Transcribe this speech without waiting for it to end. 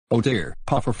Oh dear.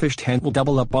 Pufferfish tent will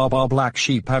double up. Baba black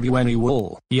sheep, have you any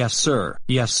wool? Yes sir,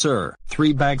 yes sir.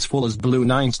 3 bags full is balloon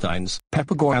Einsteins.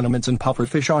 Peppergo ornaments and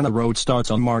pufferfish on a road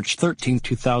starts on March 13,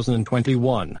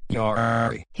 2021.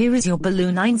 Yarr. Here is your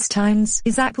balloon Einsteins.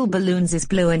 Is apple balloons is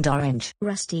blue and orange.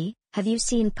 Rusty, have you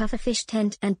seen Pufferfish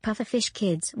tent and Pufferfish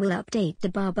kids will update the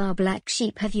Baba black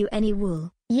sheep, have you any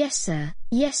wool? Yes sir,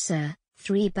 yes sir.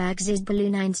 3 bags is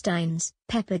balloon Einsteins,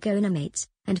 Peppergo ornaments,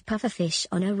 and pufferfish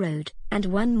on a road, and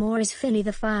 1 more is Philly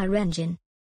the fire engine.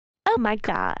 Oh my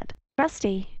god,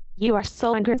 Rusty, you are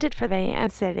so ungranted for the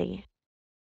ant city.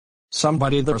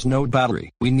 Somebody, there's no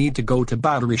battery. We need to go to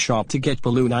battery shop to get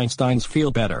balloon Einsteins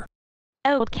feel better.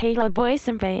 Okay, voice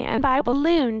and buy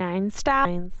balloon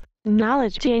Einsteins.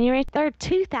 Knowledge January 3rd,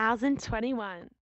 2021.